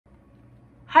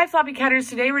Hi Floppycatters,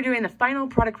 today we're doing the final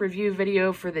product review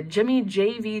video for the Jimmy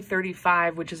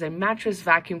JV35, which is a mattress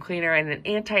vacuum cleaner and an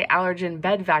anti-allergen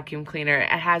bed vacuum cleaner. It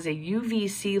has a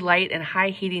UVC light and high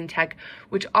heating tech,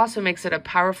 which also makes it a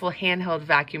powerful handheld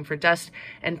vacuum for dust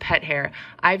and pet hair.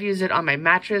 I've used it on my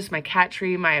mattress, my cat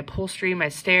tree, my upholstery, my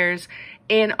stairs,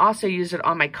 and also used it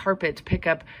on my carpet to pick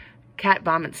up cat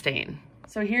vomit stain.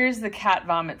 So here's the cat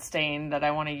vomit stain that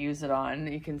I want to use it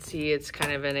on. You can see it's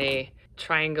kind of in a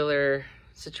triangular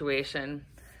situation.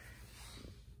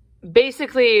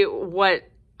 Basically, what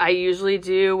I usually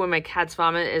do when my cats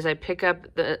vomit is I pick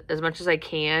up as much as I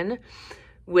can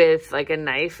with like a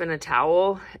knife and a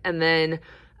towel, and then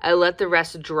I let the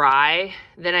rest dry.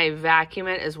 Then I vacuum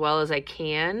it as well as I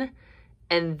can,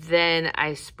 and then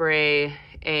I spray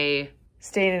a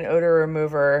stain and odor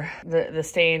remover, the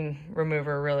stain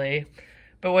remover really.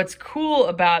 But what's cool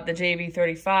about the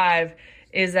JV35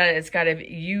 is that it's got a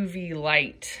UV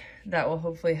light that will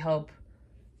hopefully help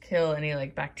kill any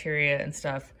like bacteria and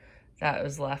stuff that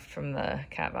was left from the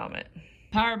cat vomit.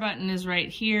 Power button is right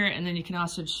here, and then you can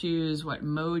also choose what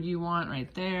mode you want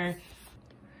right there.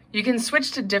 You can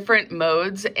switch to different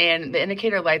modes, and the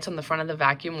indicator lights on the front of the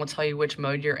vacuum will tell you which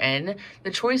mode you're in.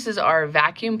 The choices are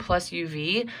vacuum plus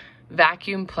UV,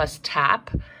 vacuum plus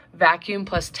tap, vacuum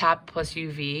plus tap plus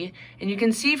UV, and you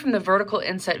can see from the vertical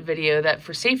inset video that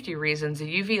for safety reasons,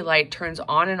 the UV light turns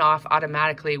on and off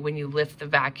automatically when you lift the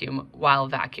vacuum while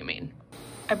vacuuming.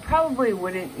 I probably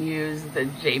wouldn't use the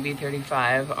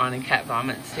JV35 on a cat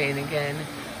vomit stain again.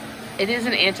 It is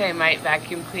an anti-mite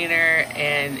vacuum cleaner,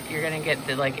 and you're gonna get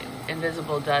the like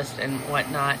invisible dust and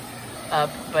whatnot up,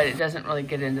 but it doesn't really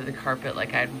get into the carpet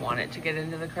like I'd want it to get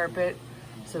into the carpet.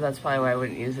 So that's probably why I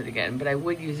wouldn't use it again. But I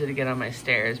would use it again on my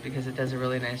stairs because it does a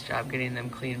really nice job getting them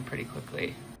clean pretty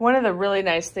quickly. One of the really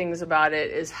nice things about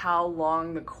it is how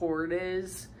long the cord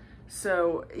is.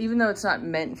 So even though it's not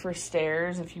meant for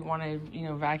stairs, if you want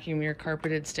to, vacuum your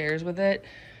carpeted stairs with it,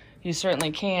 you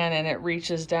certainly can, and it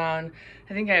reaches down.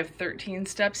 I think I have 13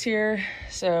 steps here,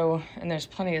 and there's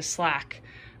plenty of slack,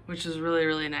 which is really,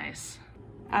 really nice.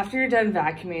 After you're done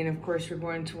vacuuming, of course, you're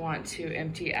going to want to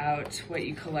empty out what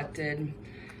you collected.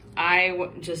 I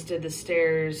just did the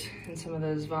stairs and some of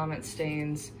those vomit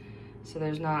stains, so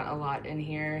there's not a lot in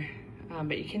here,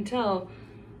 but you can tell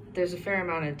there's a fair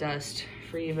amount of dust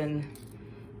for even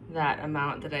that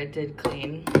amount that I did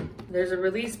clean. There's a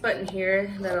release button here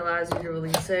that allows you to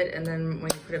release it, and then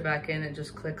when you put it back in, it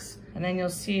just clicks. And then you'll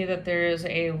see that there is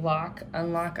a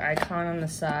unlock icon on the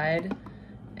side,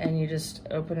 and you just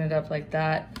open it up like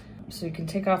that. So you can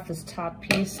take off this top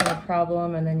piece, no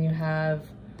problem, and then you have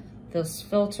this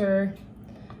filter,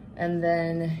 and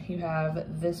then you have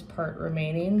this part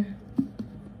remaining,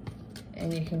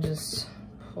 and you can just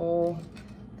pull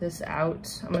this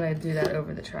out. I'm gonna do that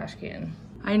over the trash can.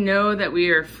 I know that we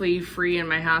are flea-free in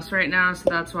my house right now, so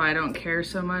that's why I don't care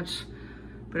so much.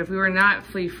 But if we were not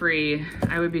flea-free,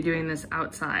 I would be doing this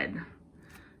outside,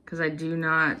 because I do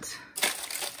not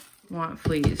want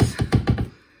fleas.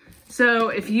 So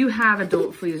if you have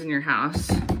adult fleas in your house,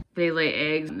 they lay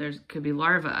eggs, and there could be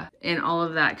larvae, and all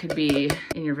of that could be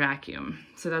in your vacuum.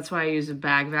 So that's why I use a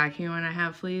bag vacuum when I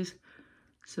have fleas,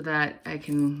 so that I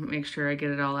can make sure I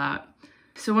get it all out.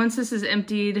 So once this is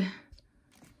emptied,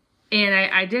 and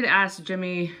I did ask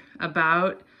Jimmy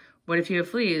about, what if you have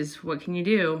fleas? What can you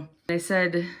do? They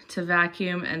said to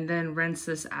vacuum and then rinse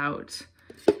this out.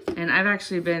 And I've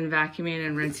actually been vacuuming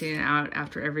and rinsing it out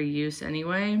after every use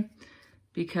anyway,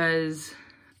 because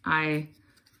I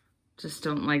just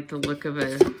don't like the look of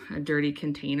a dirty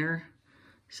container.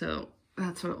 So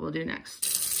that's what we'll do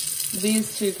next.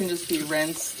 These two can just be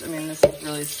rinsed. I mean, this is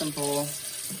really simple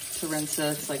to rinse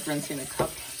this. It's like rinsing a cup.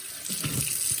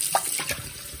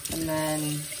 And then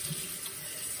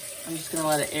I'm just gonna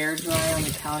let it air dry on the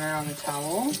counter on the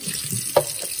towel.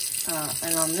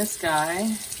 And on this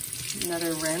guy,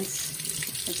 another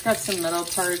rinse. It's got some metal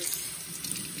parts,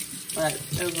 but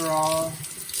overall,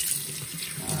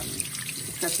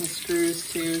 it's got some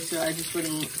screws too, so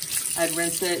I'd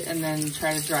rinse it and then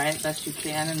try to dry it best you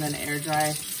can, and then air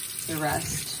dry the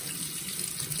rest.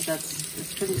 But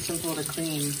it's pretty simple to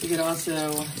clean. You could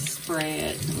also spray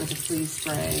it with a flea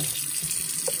spray.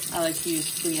 I like to use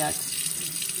Fleas,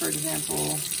 for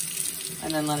example,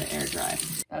 and then let it air dry.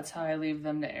 That's how I leave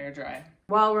them to air dry.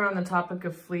 While we're on the topic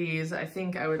of fleas, I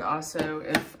think I would also,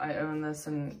 if I own this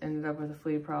and ended up with a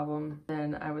flea problem,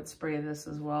 then I would spray this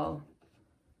as well,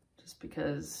 just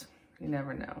because you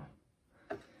never know.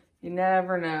 You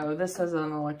never know. This has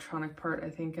an electronic part, I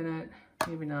think, in it.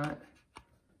 Maybe not.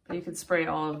 But you could spray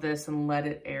all of this and let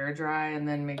it air dry, and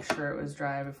then make sure it was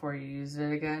dry before you used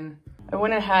it again. I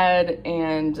went ahead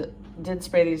and did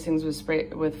spray these things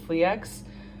with fleas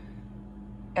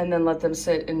and then let them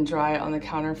sit and dry on the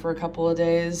counter for a couple of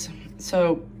days.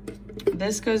 So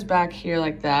this goes back here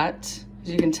like that. As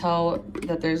you can tell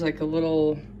that there's like a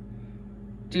little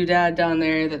doodad down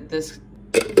there that this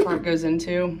part goes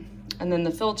into. And then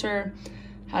the filter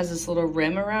has this little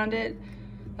rim around it.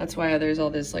 That's why there's all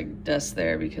this like dust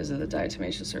there, because of the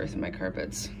diatomaceous earth in my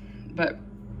carpets. But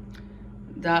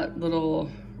that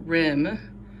little rim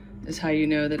is how you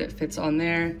know that it fits on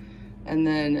there. And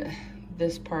then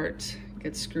this part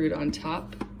gets screwed on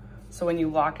top. So when you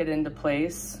lock it into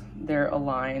place, they're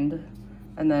aligned.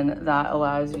 And then that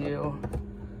allows you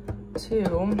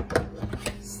to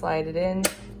slide it in.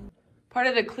 Part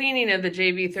of the cleaning of the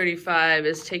JV35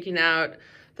 is taking out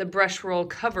the brush roll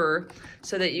cover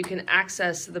so that you can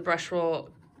access the brush roll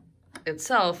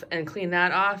itself and clean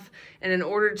that off. And in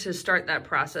order to start that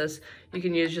process, you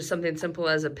can use just something simple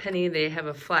as a penny. They have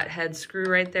a flat head screw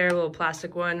right there, a little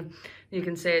plastic one. You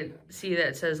can see that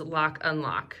it says lock,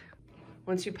 unlock.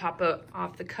 Once you pop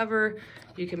off the cover,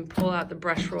 you can pull out the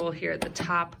brush roll here at the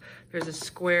top. There's a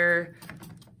square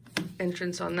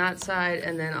entrance on that side,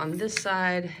 and then on this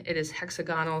side it is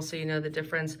hexagonal, so you know the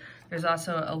difference. There's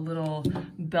also a little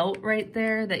belt right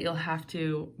there that you'll have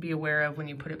to be aware of when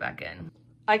you put it back in.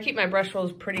 I keep my brush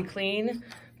rolls pretty clean,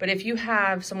 but if you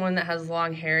have someone that has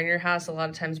long hair in your house, a lot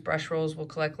of times brush rolls will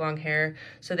collect long hair,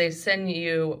 so they send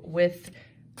you with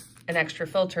an extra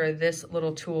filter this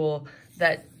little tool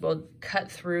that will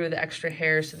cut through the extra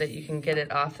hair so that you can get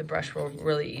it off the brush roll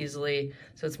really easily,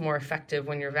 so it's more effective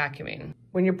when you're vacuuming.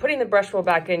 When you're putting the brush roll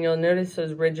back in, you'll notice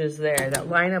those ridges there that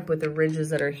line up with the ridges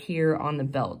that are here on the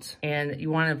belt, and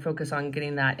you want to focus on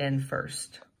getting that in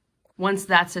first. Once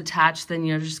that's attached, then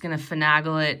you're just going to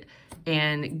finagle it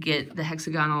and get the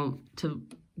hexagonal to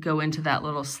go into that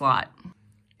little slot.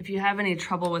 If you have any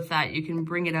trouble with that, you can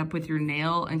bring it up with your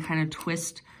nail and kind of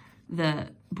twist the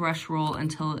brush roll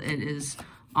until it is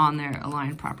on there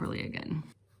aligned properly again.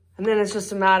 And then it's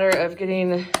just a matter of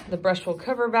getting the brush roll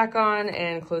cover back on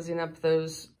and closing up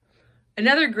those.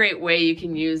 Another great way you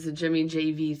can use the Jimmy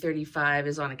JV35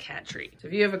 is on a cat tree. So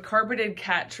if you have a carpeted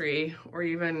cat tree, or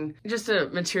even just a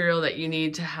material that you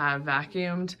need to have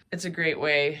vacuumed, it's a great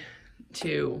way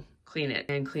to clean it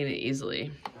and clean it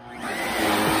easily.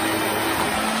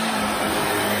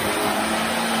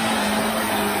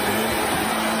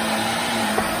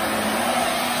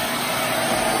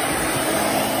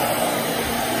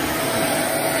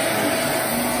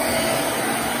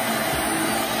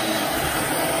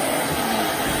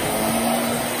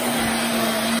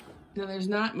 Now there's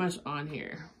not much on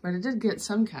here, but it did get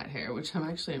some cat hair, which I'm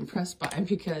actually impressed by,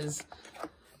 because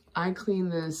I clean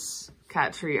this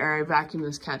cat tree, or I vacuum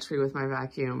this cat tree with my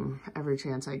vacuum every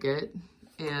chance I get.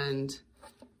 And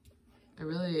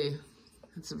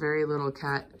it's very little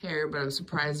cat hair, but I'm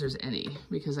surprised there's any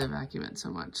because I vacuum it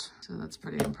so much. So that's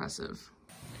pretty impressive.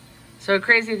 So a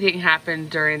crazy thing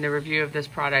happened during the review of this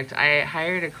product. I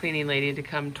hired a cleaning lady to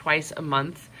come twice a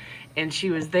month, and she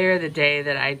was there the day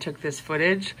that I took this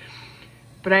footage.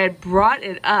 But I had brought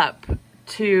it up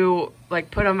to like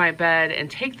put on my bed and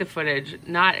take the footage,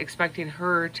 not expecting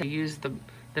her to use the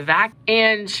vac.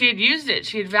 And she had used it.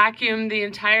 She had vacuumed the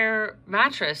entire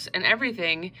mattress and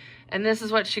everything, and this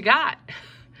is what she got.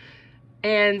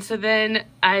 And so then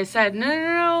I said,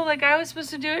 no, like I was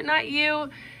supposed to do it, not you.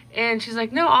 And she's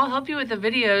like, no, I'll help you with the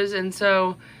videos. And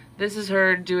so this is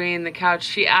her doing the couch.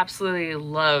 She absolutely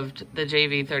loved the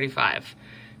JV35.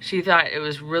 She thought it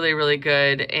was really, really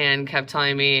good and kept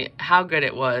telling me how good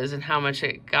it was and how much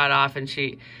it got off. And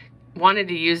she wanted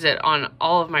to use it on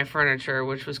all of my furniture,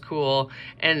 which was cool.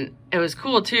 And it was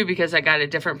cool too, because I got a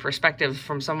different perspective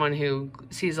from someone who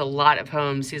sees a lot of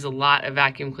homes, sees a lot of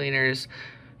vacuum cleaners.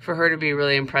 For her to be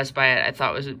really impressed by it, I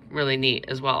thought was really neat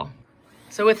as well.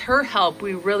 So with her help,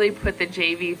 we really put the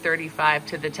JV35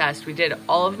 to the test. We did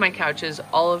all of my couches,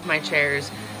 all of my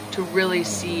chairs, to really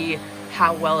see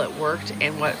how well it worked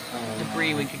and what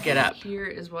debris we could get up. Here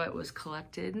is what was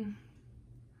collected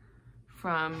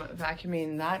from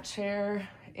vacuuming that chair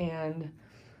and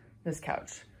this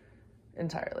couch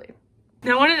entirely.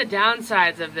 Now, one of the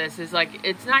downsides of this is like,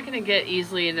 it's not gonna get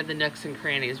easily into the nooks and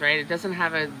crannies, right? It doesn't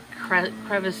have a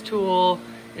crevice tool.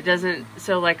 It doesn't,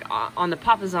 so like on the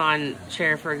Papasan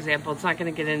chair, for example, it's not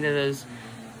gonna get into those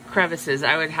crevices.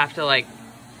 I would have to like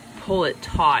pull it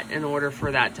taut in order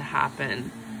for that to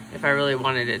happen, if I really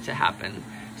wanted it to happen.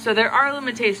 So there are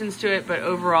limitations to it, but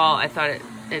overall I thought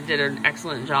it did an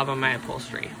excellent job on my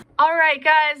upholstery. All right,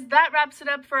 guys, that wraps it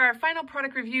up for our final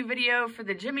product review video for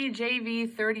the Jimmy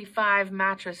JV35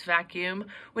 mattress vacuum.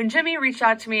 When Jimmy reached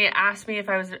out to me, asked me if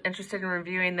I was interested in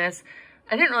reviewing this,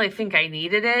 I didn't really think I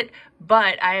needed it,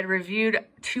 but I had reviewed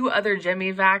 2 other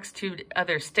Jimmy vacs, 2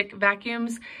 other stick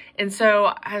vacuums. And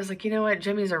so I was like, you know what?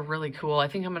 Jimmy's are really cool. I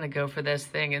think I'm going to go for this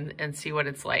thing and see what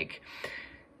it's like.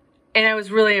 And I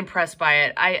was really impressed by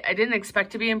it. I didn't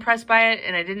expect to be impressed by it,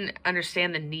 and I didn't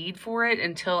understand the need for it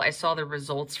until I saw the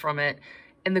results from it.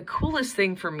 And the coolest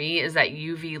thing for me is that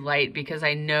UV light, because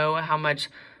I know how much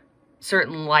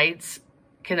certain lights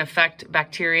can affect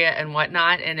bacteria and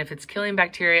whatnot. And if it's killing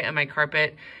bacteria in my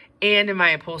carpet and in my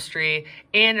upholstery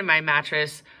and in my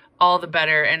mattress, all the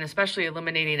better. And especially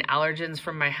eliminating allergens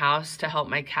from my house to help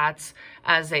my cats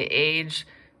as they age,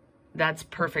 that's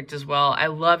perfect as well. I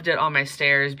loved it on my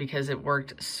stairs because it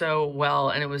worked so well,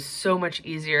 and it was so much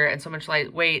easier and so much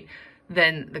lightweight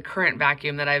than the current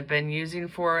vacuum that I've been using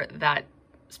for that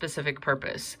specific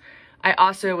purpose. I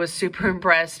also was super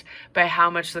impressed by how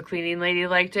much the cleaning lady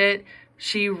liked it.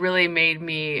 She really made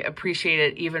me appreciate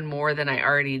it even more than I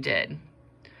already did.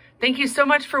 Thank you so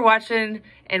much for watching,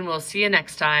 and we'll see you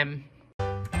next time.